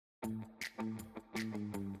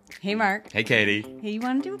Hey, Mark. Hey, Katie. Hey, you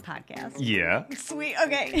want to do a podcast? Yeah. Sweet.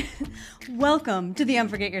 Okay. Welcome to the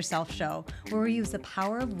Unforget Yourself show, where we use the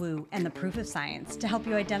power of woo and the proof of science to help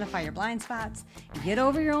you identify your blind spots, get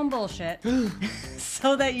over your own bullshit,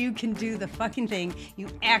 so that you can do the fucking thing you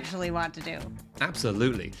actually want to do.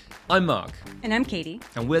 Absolutely. I'm Mark, And I'm Katie.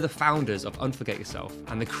 and we're the founders of Unforget Yourself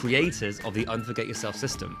and the creators of the Unforget Yourself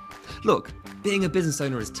system. Look, being a business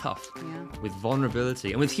owner is tough. Yeah. With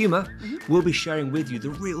vulnerability and with humor, we'll be sharing with you the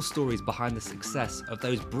real stories behind the success of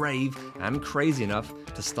those brave and crazy enough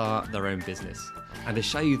to start their own business, and to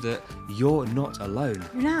show you that you're not alone.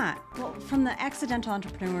 You're not. Well, from the accidental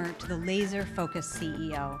entrepreneur to the laser-focused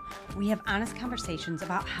CEO, we have honest conversations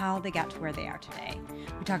about how they got to where they are today.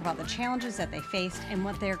 We talk about the challenges that they faced and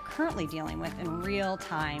what they're currently dealing with in real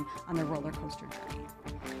time on their roller coaster journey.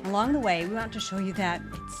 Along the way, we want to show you that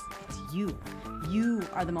it's you. You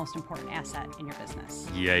are the most important asset in your business.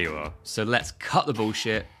 Yeah, you are. So let's cut the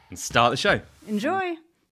bullshit and start the show. Enjoy.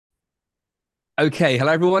 Okay,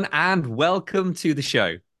 hello everyone, and welcome to the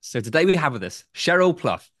show. So today we have with us Sheryl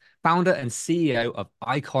Plouffe, founder and CEO of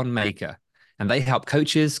Icon Maker, and they help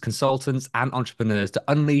coaches, consultants, and entrepreneurs to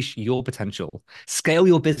unleash your potential, scale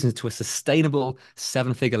your business to a sustainable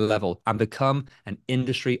seven-figure level, and become an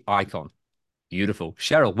industry icon. Beautiful.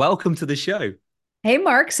 Sheryl, welcome to the show. Hey,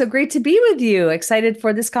 Mark. So great to be with you. Excited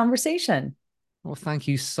for this conversation. Well, thank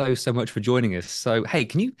you so much for joining us. So, hey,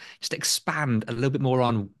 can you just expand a little bit more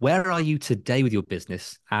on where are you today with your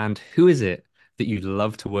business and who is it that you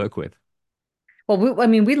love to work with? Well,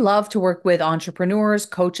 we love to work with entrepreneurs,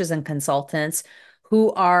 coaches, and consultants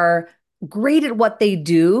who are great at what they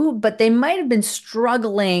do, but they might have been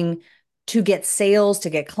struggling to get sales, to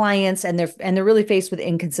get clients, and they're really faced with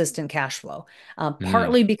inconsistent cash flow.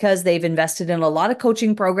 Partly because they've invested in a lot of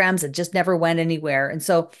coaching programs that just never went anywhere. And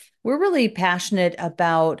so we're really passionate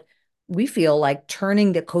about, we feel like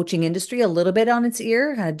turning the coaching industry a little bit on its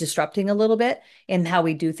ear, kind of disrupting a little bit in how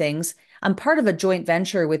we do things. I'm part of a joint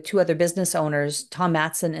venture with two other business owners, Tom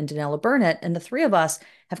Matson and Danella Burnett, and the three of us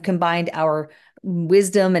have combined our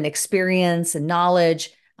wisdom and experience and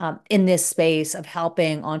knowledge in this space of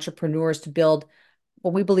helping entrepreneurs to build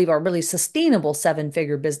what we believe are really sustainable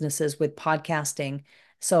seven-figure businesses with podcasting.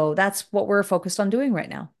 So that's what we're focused on doing right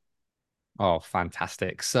now. Oh,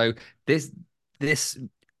 fantastic. So this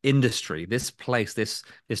industry, this place, this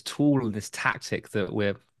tool and this tactic that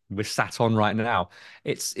we're sat on right now,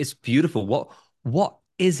 it's beautiful. What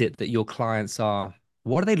is it that your clients are,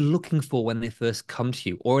 what are they looking for when they first come to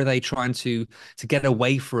you? Or are they trying to get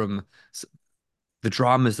away from the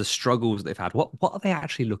dramas, the struggles they've had? What are they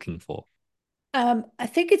actually looking for? I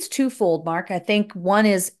think it's twofold, Mark. I think one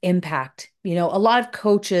is impact. You know, a lot of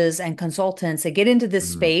coaches and consultants, they get into this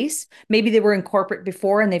space. Maybe they were in corporate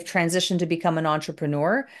before and they've transitioned to become an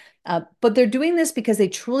entrepreneur. But they're doing this because they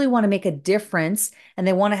truly want to make a difference and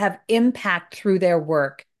they want to have impact through their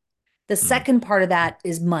work. The second part of that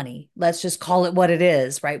is money. Let's just call it what it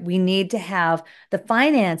is, right? We need to have the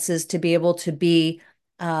finances to be able to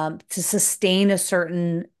to sustain a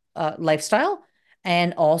certain lifestyle,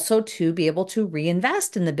 and also to be able to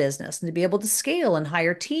reinvest in the business and to be able to scale and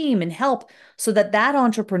hire team and help so that that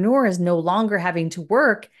entrepreneur is no longer having to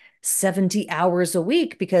work 70 hours a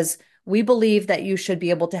week, because we believe that you should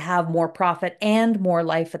be able to have more profit and more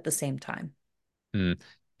life at the same time. Mm.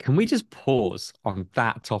 Can we just pause on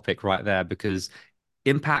that topic right there? Because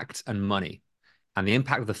impact and money, and the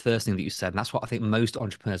impact of the first thing that you said, and that's what I think most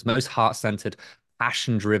entrepreneurs, most heart-centered,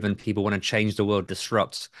 passion-driven people want to change the world,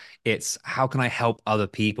 disrupt. It's how can I help other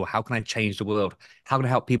people? How can I change the world? How can I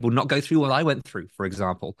help people not go through what I went through, for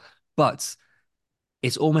example? But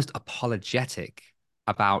it's almost apologetic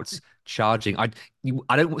about charging. I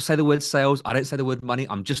don't say the word sales. I don't say the word money.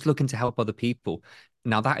 I'm just looking to help other people.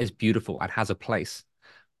 Now that is beautiful and has a place,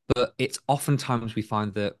 but it's oftentimes we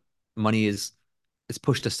find that money is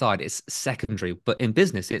pushed aside. It's secondary, but in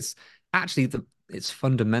business, it's actually it's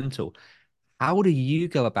fundamental. How do you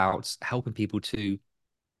go about helping people to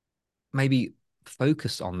maybe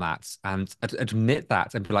focus on that and admit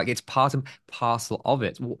that and be like, it's part and parcel of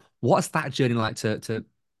it? What's that journey like to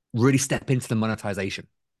really step into the monetization?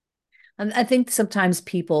 And I think sometimes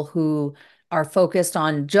people who are focused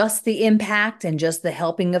on just the impact and just the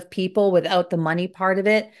helping of people without the money part of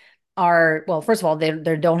it are, well, first of all, they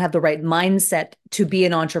don't have the right mindset to be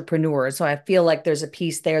an entrepreneur. So I feel like there's a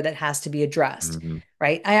piece there that has to be addressed,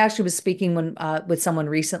 right? I actually was speaking with someone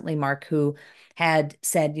recently, Mark, who had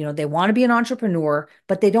said, you know, they want to be an entrepreneur,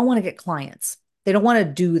 but they don't want to get clients. They don't want to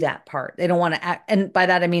do that part. They don't want to act, and by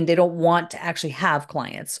that I mean they don't want to actually have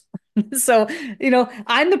clients. So, you know,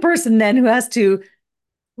 I'm the person then who has to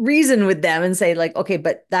reason with them and say like, okay,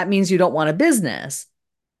 but that means you don't want a business.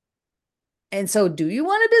 And so, do you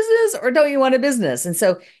want a business or don't you want a business? And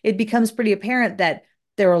so it becomes pretty apparent that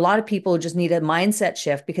there are a lot of people who just need a mindset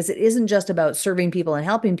shift because it isn't just about serving people and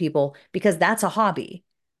helping people, because that's a hobby.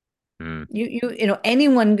 Mm.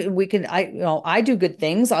 Anyone, we can, I do good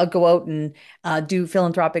things. I'll go out and do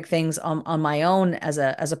philanthropic things on my own as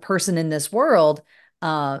a person in this world.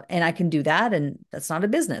 And I can do that. And that's not a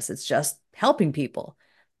business. It's just helping people.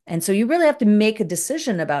 And so you really have to make a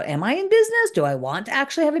decision about, am I in business? Do I want to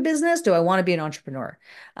actually have a business? Do I want to be an entrepreneur?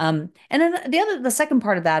 And then the second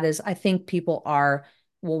part of that is, I think people are,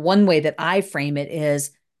 well, one way that I frame it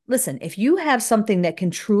is, listen, if you have something that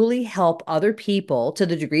can truly help other people to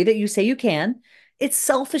the degree that you say you can, it's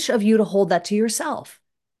selfish of you to hold that to yourself.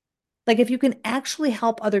 Like, if you can actually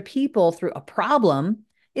help other people through a problem,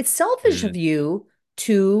 it's selfish of Mm. you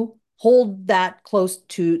to hold that close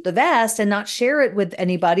to the vest and not share it with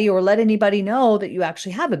anybody or let anybody know that you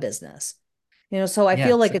actually have a business. So I Yeah.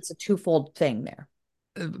 feel like So, it's a twofold thing there.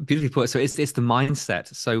 beautifully put. So it's the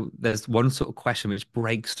mindset. So there's one sort of question which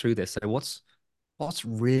breaks through this. So what's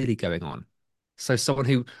really going on? So someone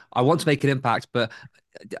who, I want to make an impact, but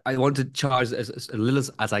I want to charge as little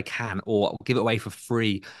as I can, or give it away for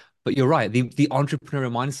free. But you're right. The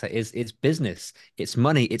entrepreneurial mindset is it's business, it's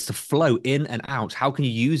money, it's the flow in and out. How can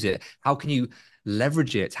you use it? How can you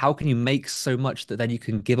leverage it? How can you make so much that then you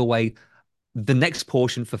can give away the next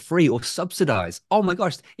portion for free or subsidize? Oh my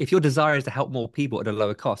gosh, if your desire is to help more people at a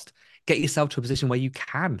lower cost, get yourself to a position where you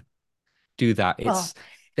can do that. Well,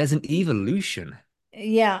 There's an evolution.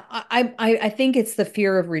 yeah, I think it's the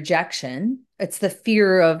fear of rejection. It's the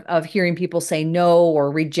fear of hearing people say no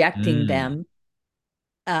or rejecting Mm, them.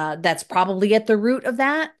 That's probably at the root of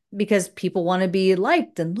that, because people want to be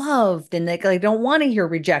liked and loved, and they don't want to hear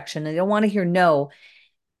rejection, and they don't want to hear no.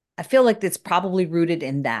 I feel like it's probably rooted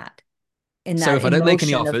in So that if I don't make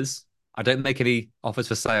any emotion of, offers, I don't make any offers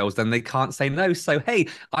for sales, then they can't say no. So hey,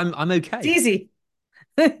 I'm it's okay. easy.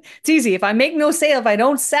 It's easy. If I make no sale, if I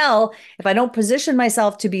don't sell, if I don't position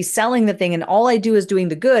myself to be selling the thing and all I do is doing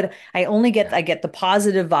the good, Yeah. I get the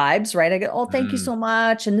positive vibes, right? I get, oh, thank you Mm, so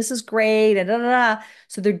much. And this is great. And da, da, da.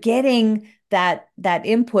 So they're getting that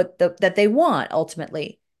input that they want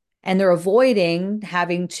ultimately. And they're avoiding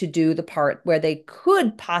having to do the part where they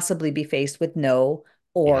could possibly be faced with no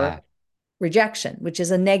yeah. or rejection, which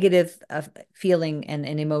is a negative feeling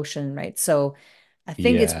and emotion, right? So I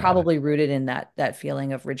think it's Yeah. probably rooted in that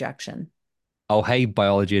feeling of rejection. Oh, hey,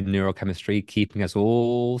 biology and neurochemistry, keeping us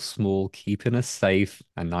all small, keeping us safe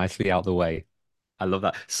and nicely out the way. I love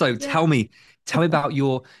that. So Yeah. tell me about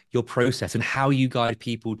your process and how you guide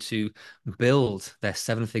people to build their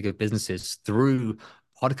seven-figure businesses through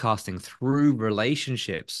podcasting, through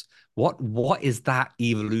relationships. What is that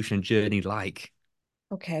evolution journey like?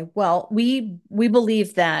 Okay. Well, we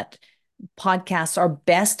believe that podcasts are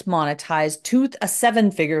best monetized to a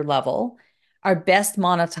seven-figure level, are best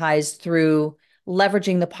monetized through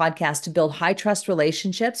leveraging the podcast to build high trust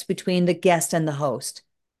relationships between the guest and the host.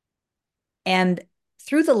 And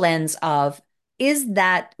through the lens of, is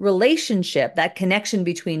that relationship, that connection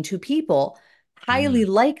between two people, highly Mm,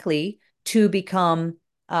 likely to become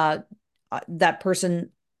that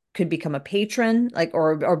person could become a patron, like,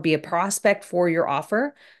 or be a prospect for your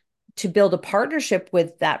offer, to build a partnership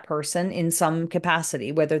with that person in some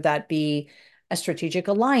capacity, whether that be a strategic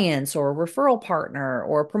alliance or a referral partner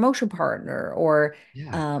or a promotion partner, or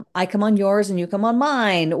yeah. I come on yours and you come on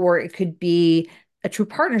mine, or it could be a true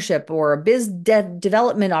partnership or a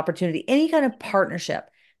development opportunity, any kind of partnership.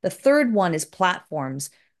 The third one is platforms.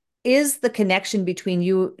 Is the connection between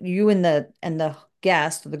you and the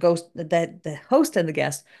guest, or the ghost, that the host and the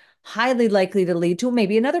guest, highly likely to lead to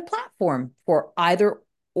maybe another platform for either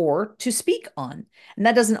or to speak on? And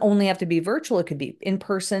that doesn't only have to be virtual, it could be in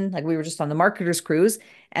person. Like, we were just on the marketers cruise,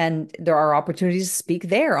 and there are opportunities to speak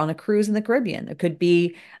there on a cruise in the Caribbean. It could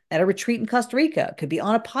be at a retreat in Costa Rica, it could be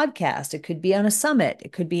on a podcast, it could be on a summit,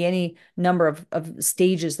 it could be any number of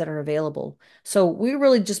stages that are available. So we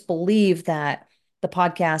really just believe that the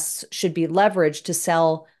podcasts should be leveraged to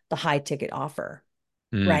sell the high ticket offer,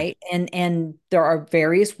 Mm. right? And there are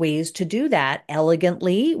various ways to do that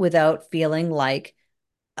elegantly without feeling like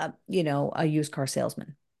a used car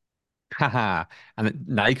salesman. Haha. And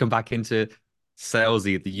now you come back into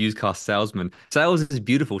salesy, the used car salesman. Sales is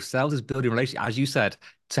beautiful. Sales is building relationship. As you said,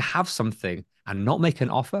 to have something and not make an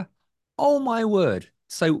offer. Oh my word.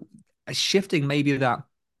 So shifting maybe that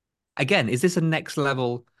again, is this a next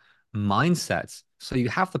level mindset? So you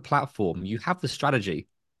have the platform, you have the strategy,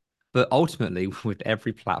 but ultimately with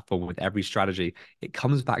every platform, with every strategy, it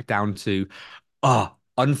comes back down to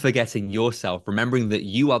unforgetting yourself, remembering that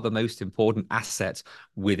you are the most important asset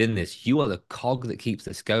within this. You are the cog that keeps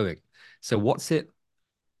this going. So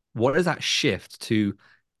what is that shift to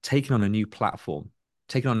taking on a new platform,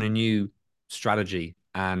 taking on a new strategy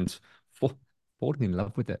and falling in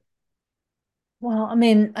love with it? Well, I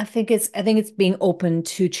mean, I think it's being open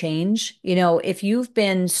to change. If you've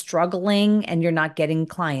been struggling and you're not getting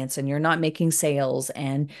clients and you're not making sales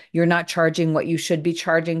and you're not charging what you should be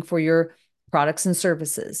charging for your products and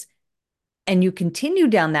services, and you continue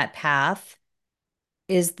down that path,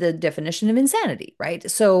 is the definition of insanity, right?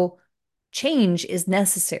 So change is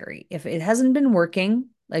necessary. If it hasn't been working,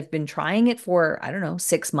 I've been trying it for, I don't know,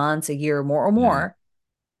 6 months, a year, more or Mm, more,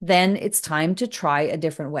 then it's time to try a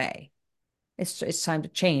different way. It's time to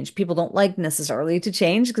change. People don't like necessarily to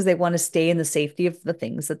change because they want to stay in the safety of the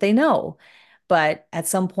things that they know. But at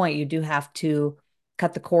some point, you do have to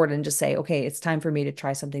cut the cord and just say, okay, it's time for me to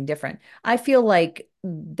try something different. I feel like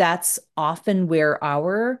that's often where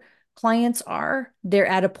our clients are. They're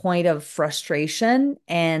at a point of frustration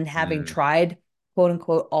and having mm, tried, quote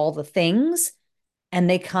unquote, all the things. And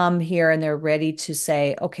they come here and they're ready to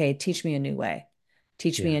say, okay, teach me a new way.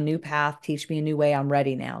 Teach me yeah. a new path. Teach me a new way. I'm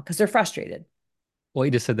ready now because they're frustrated. What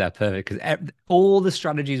you just said there, perfect. Because all the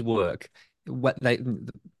strategies work. What they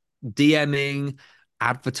DMing,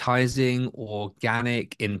 advertising,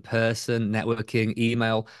 organic, in person, networking,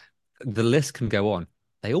 email, the list can go on.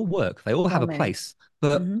 They all work, they all have So a many. place.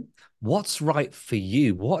 But Mhm. what's right for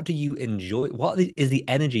you? What do you enjoy? What is the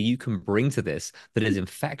energy you can bring to this that is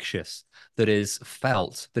infectious, that is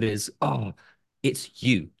felt, that is, oh, it's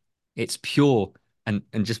you. It's pure and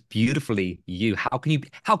just beautifully you. How can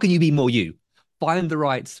you be more you? Find the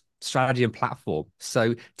right strategy and platform.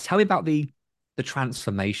 So tell me about the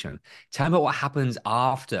transformation. Tell me about what happens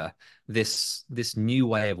after this new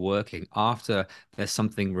way of working, after there's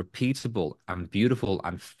something repeatable and beautiful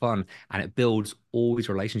and fun, and it builds all these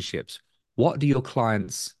relationships. What do your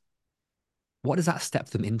clients, what does that step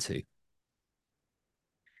them into?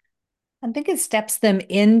 I think it steps them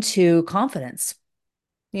into confidence.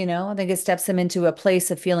 I think it steps them into a place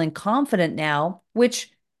of feeling confident now,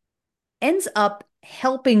 which ends up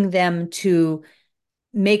helping them to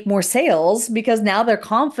make more sales because now they're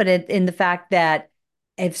confident in the fact that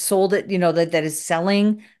I've sold it, that is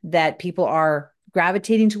selling, that people are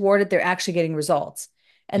gravitating toward it, they're actually getting results.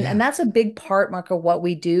 And Yeah. that's a big part, Marco, what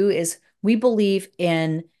we do is we believe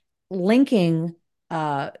in linking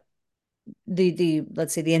the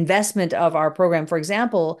let's say the investment of our program. For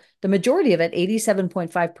example, the majority of it,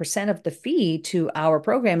 87.5% of the fee to our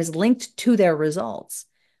program is linked to their results.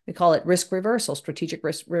 We call it risk reversal, strategic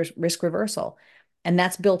risk reversal. And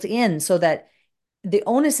that's built in so that the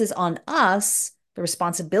onus is on us, the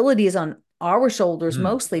responsibility is on our shoulders Mm.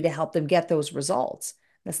 mostly to help them get those results.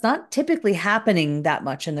 That's not typically happening that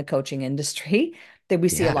much in the coaching industry. That we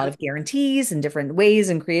see a Yeah. lot of guarantees and different ways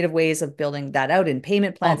and creative ways of building that out in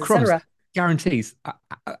payment Oh, plans, et crumbs. cetera. Guarantees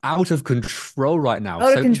out of control right now.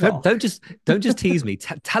 Out of So don't control. don't just don't just tease me.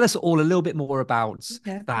 Tell us all a little bit more about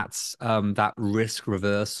Okay. that risk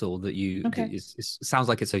reversal that Okay. sounds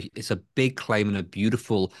like it's a big claim and a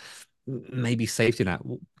beautiful maybe safety net.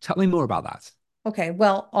 Tell me more about that. Okay.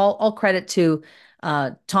 Well, all credit to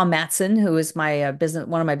Tom Matson, who is my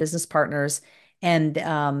one of my business partners,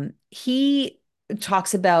 and he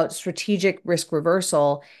talks about strategic risk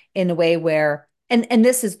reversal in a way where, and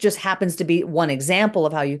this is just happens to be one example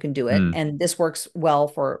of how you can do it, Mm, and this works well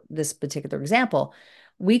for this particular example.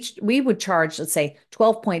 We would charge, let's say,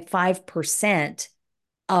 12.5%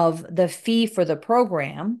 of the fee for the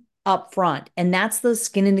program up front. And that's the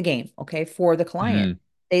skin in the game, okay, for the client.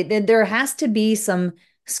 mm, There has to be some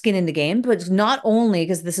skin in the game, but not only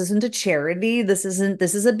because this isn't a charity, this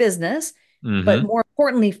is a business, but mm-hmm. more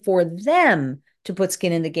importantly for them to put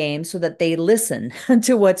skin in the game so that they listen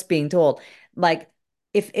to what's being told. Like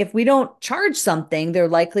if we don't charge something, they're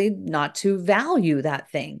likely not to value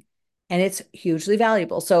that thing. And it's hugely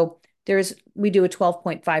valuable. So we do a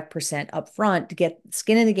 12.5% upfront to get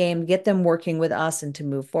skin in the game, get them working with us and to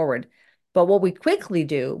move forward. But what we quickly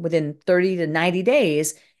do within 30 to 90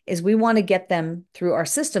 days is we want to get them through our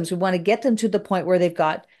systems. We want to get them to the point where they've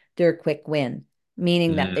got their quick win,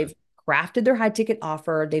 meaning that Mm, they've crafted their high ticket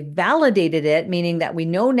offer, they've validated it, meaning that we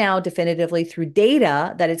know now definitively through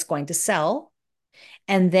data that it's going to sell.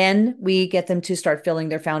 And then we get them to start filling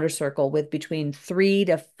their founder circle with between 3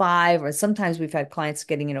 to 5, or sometimes we've had clients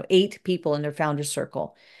getting, 8 people in their founder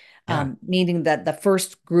circle, yeah. meaning that the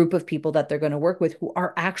first group of people that they're going to work with who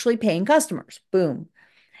are actually paying customers. Boom.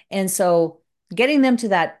 And so getting them to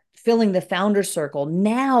that, filling the founder circle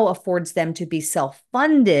now affords them to be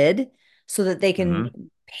self-funded so that they can Mm-hmm.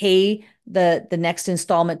 pay the next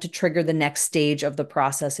installment to trigger the next stage of the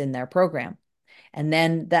process in their program. And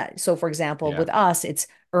then so for example, Yeah. with us, it's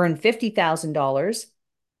earn $50,000,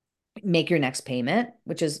 make your next payment,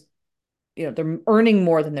 which is, they're earning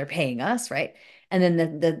more than they're paying us, right? And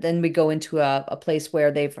then we go into a place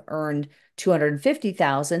where they've earned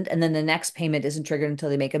 250,000, and then the next payment isn't triggered until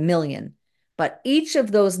they make 1 million. But each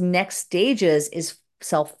of those next stages is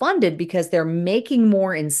self-funded because they're making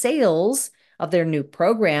more in sales of their new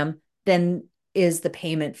program than is the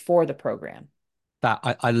payment for the program. That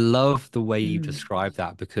I love the way you Mm. describe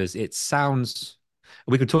that because it sounds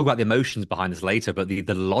we could talk about the emotions behind this later, but the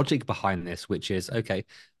logic behind this, which is okay,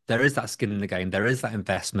 there is that skin in the game, there is that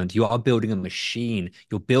investment. You are building a machine,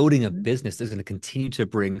 you're building a business that's going to continue to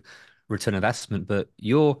bring return investment, but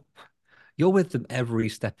you're with them every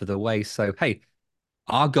step of the way. So hey,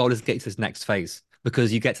 our goal is to get to this next phase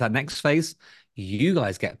because you get to that next phase, you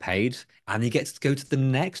guys get paid, and you get to go to the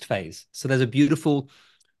next phase. So there's a beautiful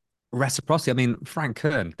reciprocity. I mean, Frank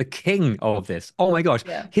Kern, the king of this. Oh my gosh,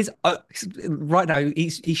 Yeah. his right now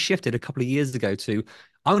he's shifted a couple of years ago to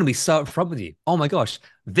I'm going to be so upfront with you. Oh my gosh,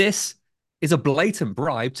 this is a blatant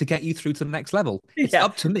bribe to get you through to the next level. It's Yeah.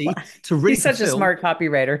 up to Well, me to really he's such a fulfill smart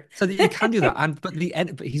copywriter. so that you can do that. And but the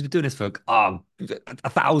end, but he's been doing this for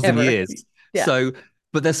 1,000 years. Ever. Yeah. So,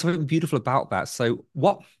 but there's something beautiful about that. So,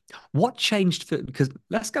 what changed for because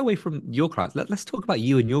let's go away from your clients. Let's talk about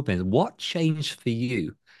you and your business. What changed for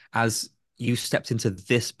you as you stepped into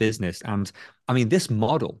this business? And I mean, this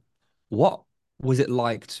model. What was it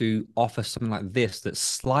like to offer something like this that's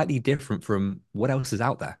slightly different from what else is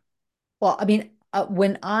out there? Well, I mean,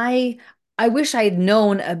 when I wish I had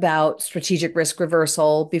known about strategic risk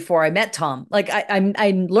reversal before I met Tom. Like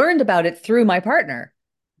I learned about it through my partner.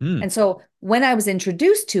 Mm. And so when I was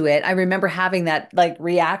introduced to it, I remember having that like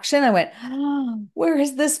reaction. I went, oh, where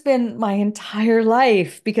has this been my entire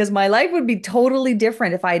life? Because my life would be totally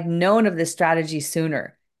different if I had known of this strategy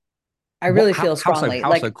sooner. I What? really feel How so? strongly.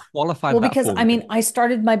 How so? Like, Qualify well, that because for I me. mean, I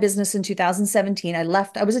started my business in 2017. I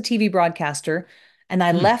was a TV broadcaster, and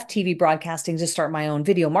I Mm. left TV broadcasting to start my own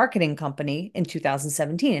video marketing company in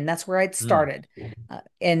 2017. And that's where I'd Mm. started.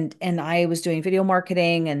 And I was doing video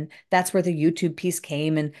marketing, and that's where the YouTube piece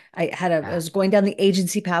came. And I Yeah. was going down the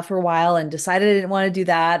agency path for a while and decided I didn't want to do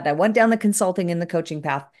that. I went down the consulting and the coaching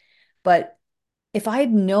path. But if I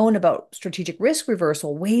had known about strategic risk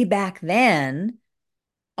reversal way back then,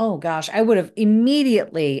 oh gosh, I would have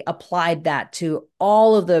immediately applied that to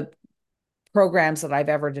all of the programs that I've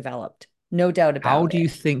ever developed. No doubt How about do you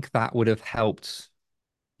it. think that would have helped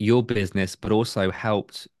your business, but also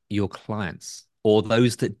helped your clients or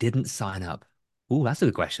those that didn't sign up? Oh, that's a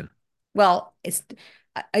good question. Well,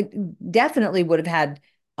 I definitely would have had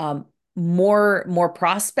um, more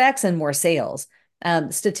prospects and more sales.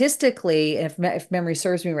 Statistically, if memory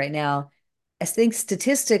serves me right now, I think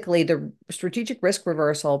statistically the strategic risk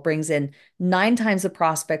reversal brings in 9 times the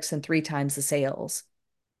prospects and 3 times the sales.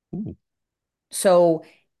 Ooh. So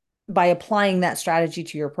by applying that strategy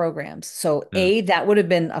to your programs. So Mm. that would have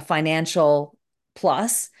been a financial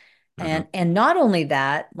plus. Hmm. And not only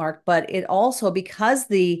that, Mark, but it also because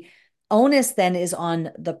the onus then is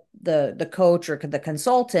on the coach or the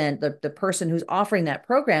consultant, the person who's offering that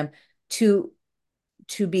program to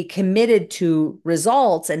be committed to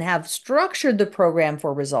results and have structured the program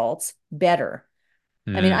for results better.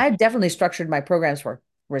 I mean, Mm. I've definitely structured my programs for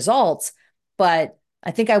results, but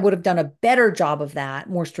I think I would have done a better job of that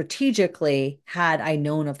more strategically had I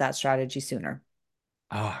known of that strategy sooner.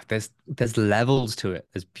 Oh, there's levels to it.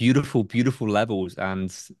 There's beautiful, beautiful levels,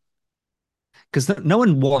 and because no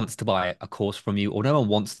one wants to buy a course from you, or no one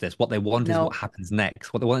wants this. What they want is what No. happens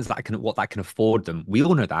next. What they want is that can afford them. We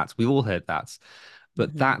all know that. We've all heard that.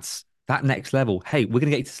 But Mhm. that's that next level. Hey, we're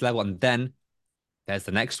gonna get to this level, and then there's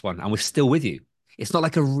the next one, and we're still with you. It's not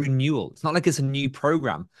like a renewal. It's not like it's a new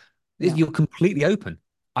program. No. You're completely open.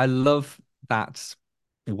 I love that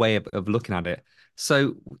way of looking at it.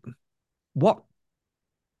 So, what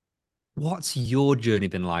what's your journey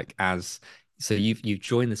been like as so you've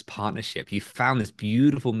joined this partnership, you found this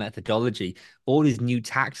beautiful methodology, all these new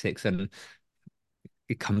tactics, and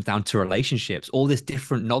it comes down to relationships, all this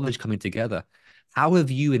different knowledge coming together. How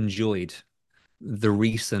have you enjoyed the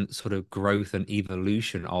recent sort of growth and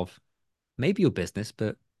evolution of maybe your business,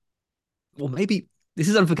 but well, maybe this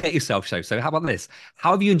is Unforget Yourself show. So how about this?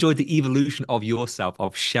 How have you enjoyed the evolution of yourself,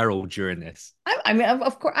 of Sheryl during this? I mean,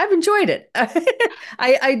 of course, I've enjoyed it.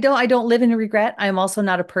 I don't live in regret. I'm also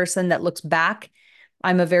not a person that looks back.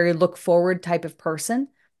 I'm a very look forward type of person.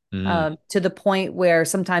 Mm. To the point where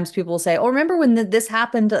sometimes people will say, "Oh, remember when this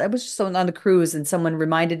happened?" I was just on a cruise, and someone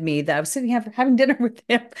reminded me that I was sitting having dinner with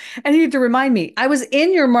him, and he had to remind me, "I was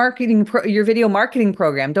in your your video marketing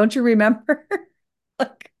program. Don't you remember?"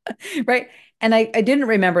 Like, right? And I didn't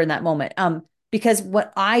remember in that moment. Because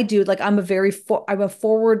what I do, like I'm a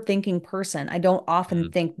forward thinking person. I don't often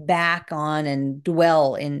Mm. think back on and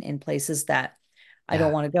dwell in places that I don't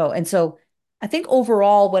Yeah. want to go. And so I think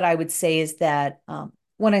overall, what I would say is that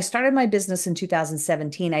when I started my business in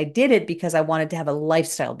 2017, I did it because I wanted to have a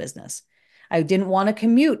lifestyle business. I didn't want to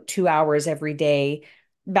commute 2 hours every day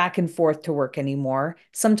back and forth to work anymore.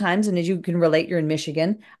 Sometimes, and as you can relate, you're in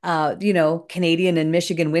Michigan, Canadian and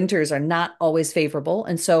Michigan winters are not always favorable.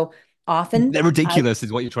 And so often They're ridiculous,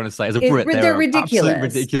 is what you're trying to say. As a Brit, they're they're absolutely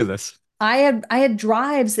ridiculous. ridiculous. I had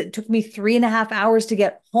drives that took me 3.5 hours to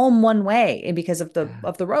get home one way, and because of the Yeah.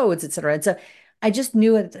 of the roads, et cetera. And so I just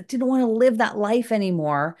knew I didn't want to live that life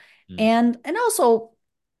anymore. Mm. And also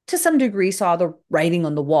to some degree saw the writing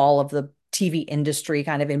on the wall of the TV industry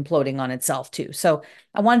kind of imploding on itself too. So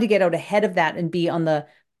I wanted to get out ahead of that and be on the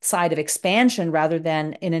side of expansion rather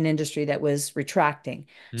than in an industry that was retracting.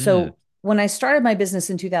 Mm. So when I started my business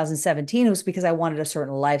in 2017, it was because I wanted a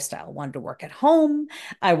certain lifestyle. I wanted to work at home.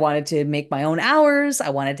 I wanted to make my own hours. I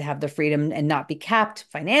wanted to have the freedom and not be capped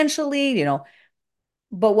financially.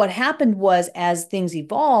 But what happened was, as things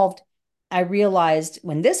evolved, I realized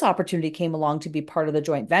when this opportunity came along to be part of the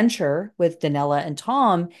joint venture with Danella and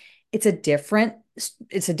Tom, it's a different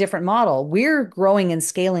it's a different model. We're growing and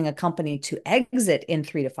scaling a company to exit in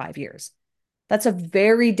 3 to 5 years. That's a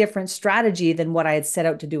very different strategy than what I had set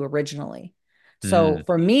out to do originally. So Mm.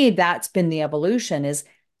 for me, that's been the evolution is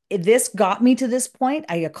this got me to this point.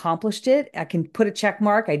 I accomplished it. I can put a check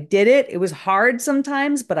mark. I did it. It was hard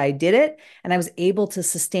sometimes, but I did it. And I was able to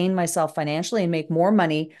sustain myself financially and make more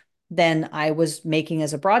money than I was making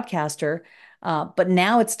as a broadcaster. But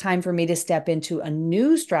now it's time for me to step into a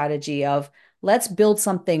new strategy of let's build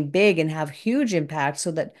something big and have huge impact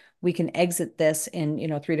so that we can exit this in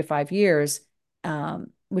 3 to 5 years,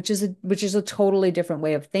 which is a totally different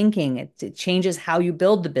way of thinking. It changes how you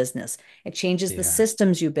build the business. It changes the Yeah.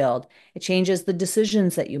 systems you build. It changes the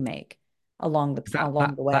decisions that you make along the That along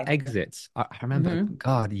that the that way. exit. I remember, Hmm.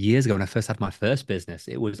 God, years ago when I first had my first business,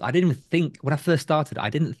 it was I didn't even think when I first started, I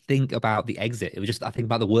didn't think about the exit. It was just I think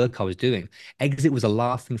about the work I was doing. Exit was the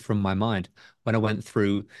last thing from my mind when I went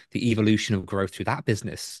through the evolution of growth through that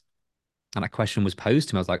business. And that question was posed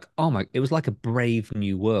to me. I was like, oh my, it was like a brave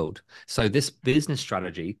new world. So this business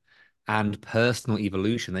strategy and personal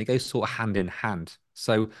evolution, they go sort of hand in hand.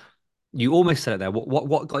 So you almost said it there.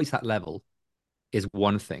 What got you to that level is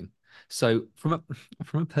one thing. So from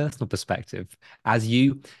a personal perspective, as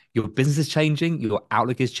your business is changing, your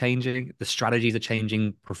outlook is changing, the strategies are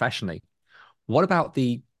changing professionally. What about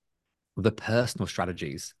the personal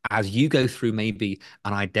strategies as you go through maybe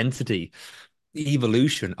an identity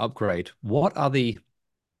evolution upgrade? What are the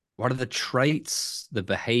traits, the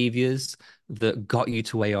behaviors that got you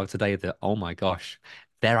to where you are today that, oh my gosh,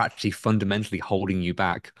 they're actually fundamentally holding you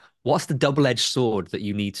back? What's the double-edged sword that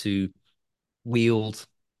you need to wield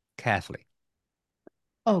carefully?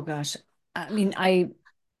 Oh gosh. I mean, I'm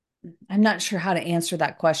not sure how to answer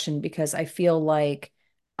that question because I feel like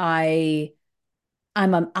I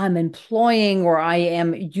I'm employing or I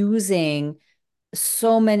am using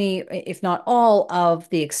so many, if not all, of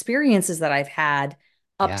the experiences that I've had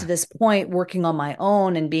up to Yeah. this point, working on my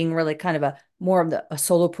own and being really kind of a more of a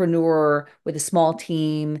solopreneur with a small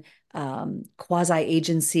team, quasi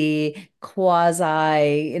agency,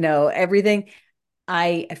 quasi, everything.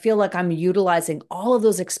 I feel like I'm utilizing all of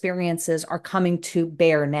those experiences are coming to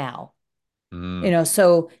bear now. Mm.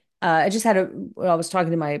 So I just had I was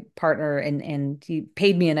talking to my partner and he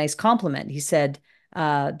paid me a nice compliment. He said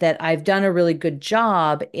that I've done a really good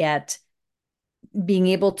job at being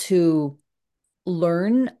able to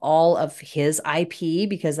learn all of his IP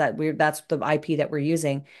because that's the IP that we're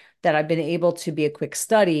using. That I've been able to be a quick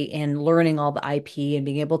study in learning all the IP and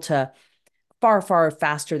being able to far, far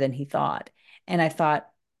faster than he thought. And I thought,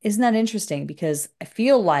 isn't that interesting? Because I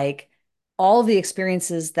feel like all the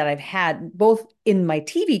experiences that I've had, both in my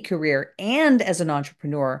TV career and as an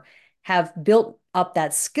entrepreneur, have built up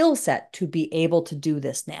that skill set to be able to do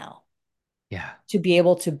this now, Yeah. to be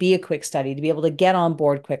able to be a quick study, to be able to get on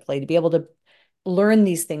board quickly, to be able to learn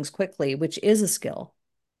these things quickly, which is a skill.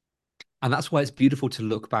 And that's why it's beautiful to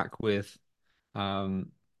look back with um,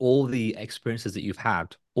 all the experiences that you've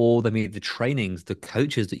had, all the trainings, the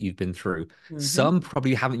coaches that you've been through. Hmm. Some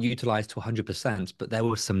probably haven't utilized to 100%, but there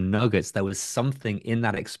were some nuggets. There was something in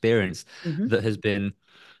that experience Hmm. that has been,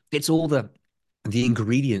 it's all the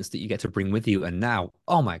ingredients that you get to bring with you. And now,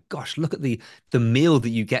 oh my gosh, look at the meal that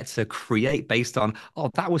you get to create based on, oh,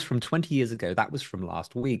 that was from 20 years ago. That was from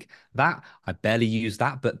last week. That I barely used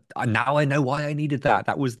that, but now I know why I needed that.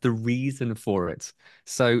 That was the reason for it.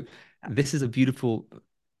 So this is a beautiful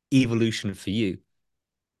evolution for you.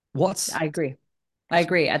 What's I agree. I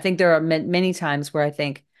agree. I think there are many times where I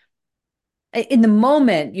think in the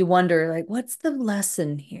moment you wonder like what's the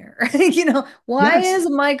lesson here? Why yes. is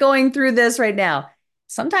my going through this right now?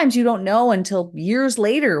 Sometimes you don't know until years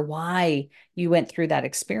later why you went through that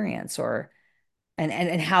experience or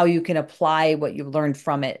and how you can apply what you learned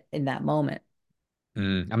from it in that moment.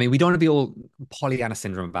 I mean, we don't want to be all Pollyanna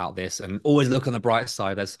syndrome about this and always look on the bright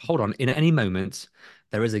side. There's, hold on, in any moment,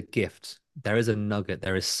 there is a gift, there is a nugget,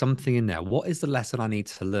 there is something in there. What is the lesson I need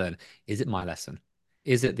to learn? Is it my lesson?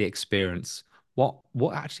 Is it the experience? What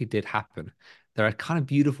actually did happen? There are kind of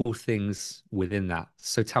beautiful things within that.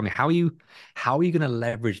 So tell me, how are you going to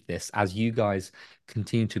leverage this as you guys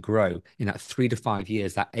continue to grow in that 3 to 5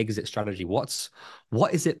 years, that exit strategy? What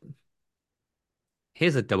is it?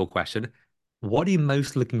 Here's a double question. What are you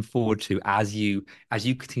most looking forward to as you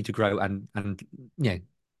continue to grow and you know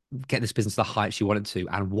get this business to the heights you want it to?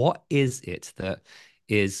 And what is it that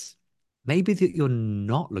is maybe that you're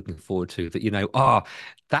not looking forward to that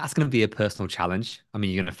that's going to be a personal challenge. I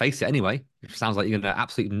mean, you're going to face it anyway. It sounds like you're going to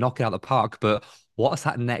absolutely knock it out of the park, but what's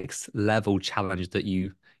that next level challenge that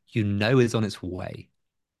you know is on its way?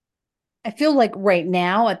 I feel like right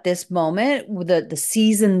now at this moment, the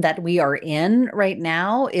season that we are in right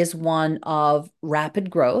now is one of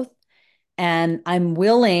rapid growth. And I'm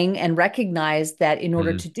willing and recognize that in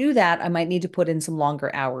order Mm, to do that, I might need to put in some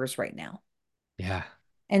longer hours right now. yeah.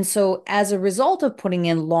 And so, as a result of putting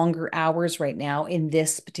in longer hours right now in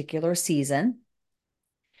this particular season,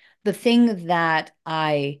 the thing that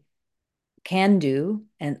I can do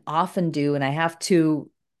and often do, and I have to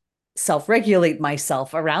self regulate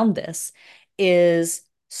myself around this, is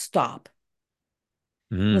stop.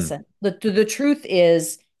 Mm, Listen, the truth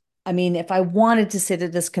is, I mean, if I wanted to sit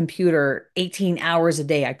at this computer 18 hours a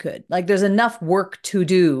day, I could. Like, there's enough work to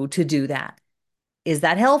do that. Is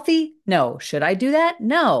that healthy? No. Should I do that?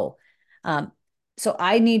 No. Um, so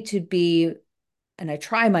I need to be, and I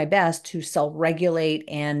try my best to self-regulate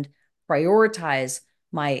and prioritize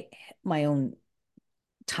my my own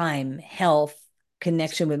time, health,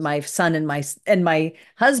 connection with my son and my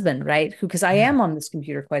husband, right? Because I yeah. am on this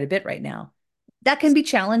computer quite a bit right now. That can be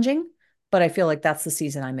challenging, but I feel like that's the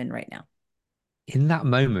season I'm in right now. In that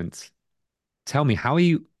moment, tell me, how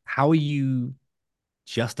are you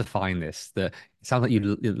justifying this? That it sounds like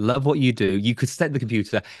you love what you do. You could set the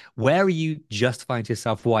computer. Where are you justifying to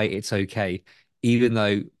yourself why it's okay, even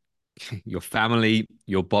though your family,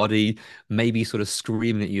 your body, maybe sort of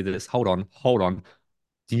screaming at you that it's hold on.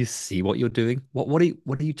 Do you see what you're doing? What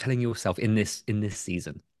are you telling yourself in this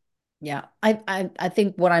season? Yeah. I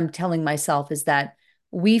think what I'm telling myself is that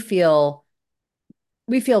we feel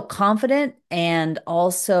we feel confident and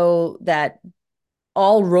also that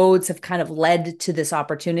all roads have kind of led to this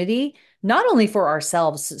opportunity, not only for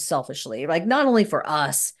ourselves selfishly, like not only for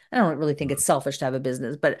us. I don't really think Mm, it's selfish to have a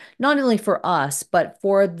business, but not only for us, but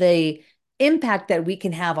for the impact that we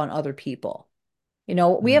can have on other people.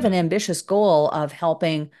 We have an mm, ambitious goal of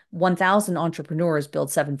helping 1,000 entrepreneurs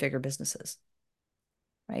build seven-figure businesses,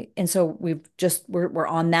 right? And so we're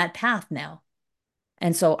on that path now.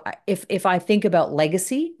 And so if I think about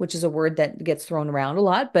legacy, which is a word that gets thrown around a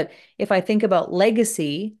lot, but if I think about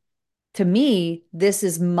legacy, to me, this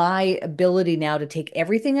is my ability now to take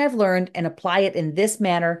everything I've learned and apply it in this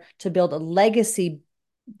manner to build a legacy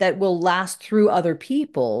that will last through other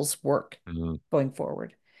people's work mm. going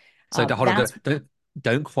forward. So hold on, That's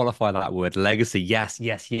don't qualify that word. Legacy. Yes,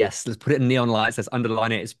 yes, yes. Let's put it in neon lights. Let's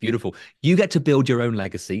underline it. It's beautiful. You get to build your own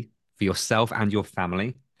legacy for yourself and your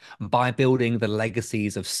family by building the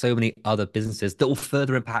legacies of so many other businesses that will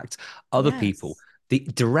further impact other people. yes. The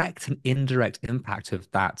direct and indirect impact of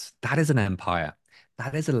that is an empire.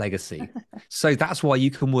 That is a legacy. So that's why you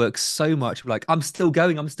can work so much. Like, I'm still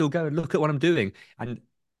going, I'm still going. Look at what I'm doing. And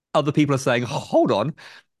other people are saying, oh, hold on,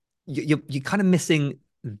 you're kind of missing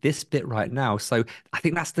this bit right now. So I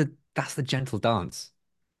think that's the gentle dance.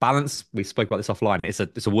 Balance. We spoke about this offline. It's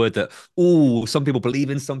a word that some people believe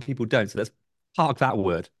in, some people don't. So let's park that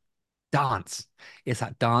word. Dance. It's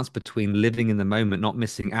that dance between living in the moment, not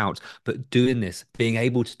missing out, but doing this, being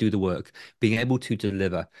able to do the work, being able to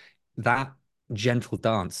deliver. That gentle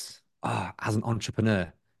dance. As an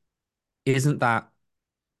entrepreneur, isn't that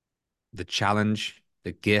the challenge,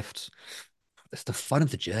 the gift? It's the fun of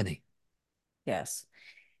the journey. Yes.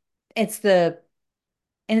 It's the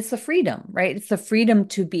and it's the freedom, right? It's the freedom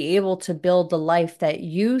to be able to build the life that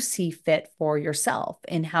you see fit for yourself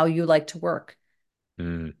and how you like to work.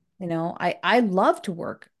 Mm, I love to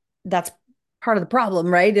work. That's part of the problem,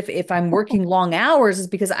 right? If I'm working long hours is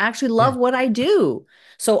because I actually yeah, love what I do.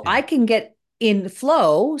 So I yeah. can get in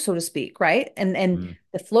flow, so to speak, right? And Mm.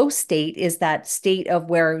 the flow state is that state of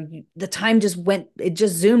where the time just went, it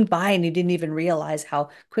just zoomed by and you didn't even realize how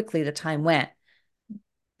quickly the time went.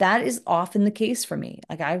 That is often the case for me.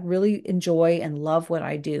 Like I really enjoy and love what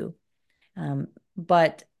I do.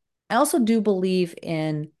 But I also do believe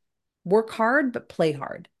in work hard, but play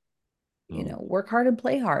hard. Mm. Work hard and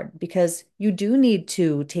play hard because you do need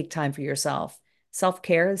to take time for yourself.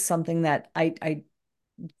 Self-care is something that I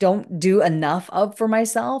don't do enough of for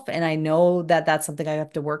myself. And I know that that's something I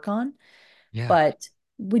have to work on, Yeah. but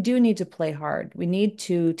we do need to play hard. We need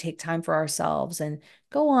to take time for ourselves and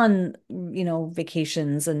go on,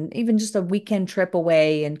 vacations and even just a weekend trip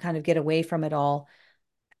away and kind of get away from it all.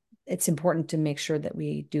 It's important to make sure that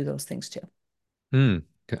we do those things too. Mm.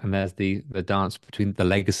 And there's the dance between the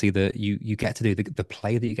legacy that you get to do, the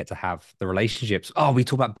play that you get to have, the relationships. Oh, we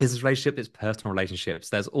talk about business relationships, it's personal relationships.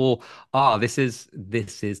 There's all this is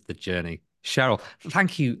the journey. Sheryl,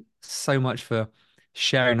 thank you so much for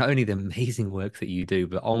sharing not only the amazing work that you do,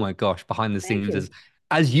 but oh my gosh, behind the Thank scenes you.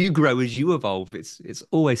 as you grow, as you evolve, it's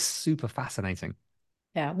always super fascinating.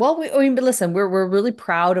 Yeah. Well, but listen, we're really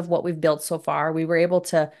proud of what we've built so far. We were able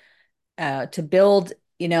to build,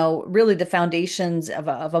 really the foundations of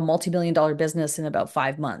a multi-million dollar business in about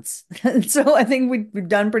 5 months. So I think we've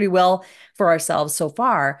done pretty well for ourselves so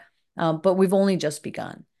far, but we've only just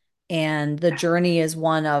begun. And the journey is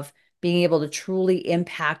one of being able to truly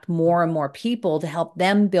impact more and more people to help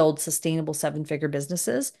them build sustainable seven-figure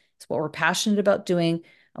businesses. It's what we're passionate about doing.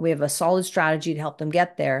 We have a solid strategy to help them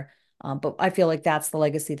get there. But I feel like that's the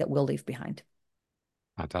legacy that we'll leave behind.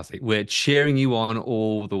 Fantastic. We're cheering you on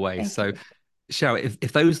all the way. Thank So, you. Cheryl,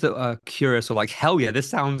 if those that are curious are like, hell yeah, this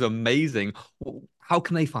sounds amazing, how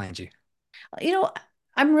can they find you? You know,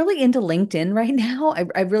 I'm really into LinkedIn right now.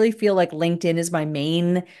 I really feel like LinkedIn is my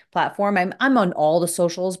main platform. I'm on all the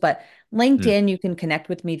socials, but Hmm. LinkedIn, you can connect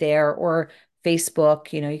with me there or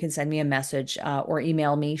Facebook, you can send me a message or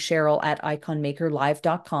email me, Cheryl at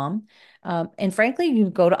iconmakerlive.com. And frankly, you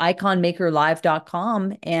can go to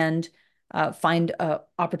iconmakerlive.com and find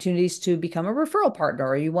opportunities to become a referral partner,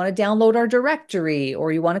 or you want to download our directory,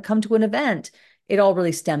 or you want to come to an event. It all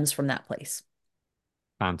really stems from that place.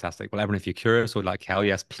 Fantastic. Well, everyone, if you're curious or like, hell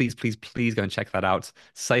yes, please, please, please go and check that out.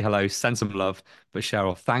 Say hello, send some love. But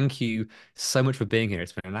Cheryl, thank you so much for being here.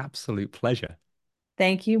 It's been an absolute pleasure.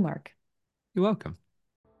 Thank you, Mark. You're welcome.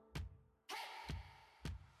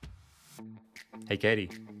 Hey, Katie,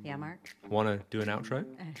 Yeah, Mark? want to do an outro?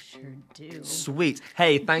 I sure do. Sweet.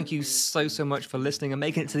 Hey, thank you so, so much for listening and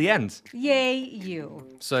making it to the end. Yay, you.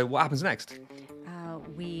 So, what happens next?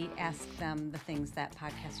 We ask them the things that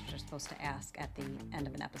podcasters are supposed to ask at the end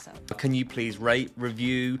of an episode. Can you please rate,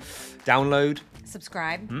 review, download?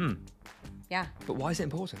 Subscribe. Yeah, But why is it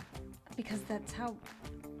important? because that's how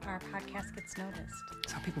our podcast gets noticed.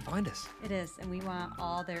 It's how people find us. It is, and we want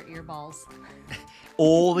all their earballs.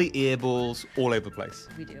 All the earballs all over the place.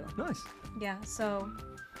 We do. Nice. Yeah, so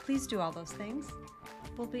please do all those things.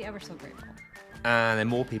 We'll be ever so grateful. And then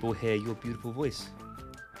more people hear your beautiful voice.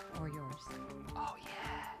 Or yours. Oh,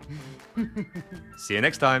 yeah. See you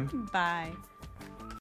next time. Bye.